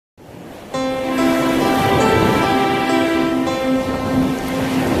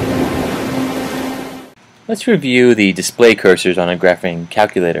Let's review the display cursors on a graphing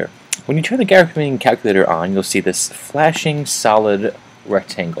calculator. When you turn the graphing calculator on, you'll see this flashing solid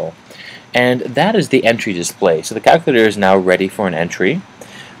rectangle. And that is the entry display. So the calculator is now ready for an entry.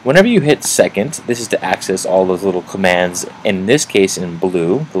 Whenever you hit second, this is to access all those little commands, in this case in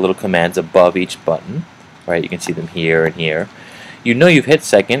blue, the little commands above each button. Right, you can see them here and here. You know you've hit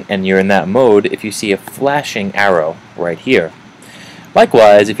second and you're in that mode if you see a flashing arrow right here.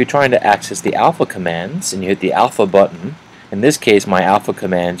 Likewise, if you're trying to access the alpha commands and you hit the alpha button, in this case my alpha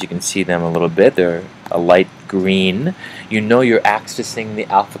commands, you can see them a little bit, they're a light green. You know you're accessing the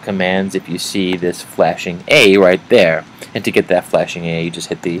alpha commands if you see this flashing A right there. And to get that flashing A, you just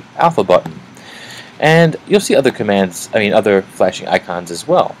hit the alpha button. And you'll see other commands, other flashing icons as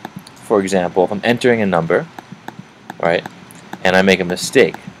well. For example, if I'm entering a number, right, and I make a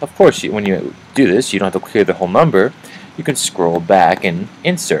mistake, of course when you do this you don't have to clear the whole number. You can scroll back and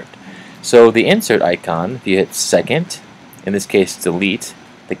insert. So the insert icon, if you hit second, in this case delete,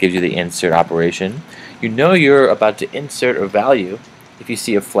 that gives you the insert operation. You know you're about to insert a value if you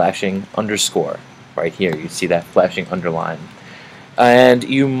see a flashing underscore right here. You see that flashing underline. And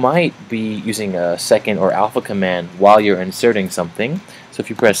you might be using a second or alpha command while you're inserting something. So if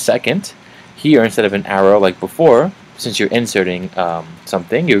you press second, here instead of an arrow like before, since you're inserting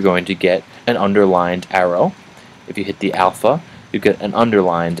something, you're going to get an underlined arrow. If you hit the alpha, you get an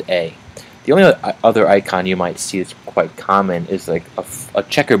underlined A. The only other icon you might see that's quite common is like a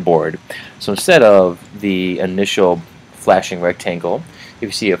checkerboard. So instead of the initial flashing rectangle, if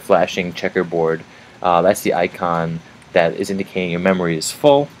you see a flashing checkerboard, that's the icon that is indicating your memory is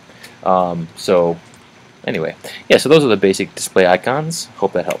full. So anyway, yeah, so those are the basic display icons.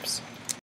 Hope that helps.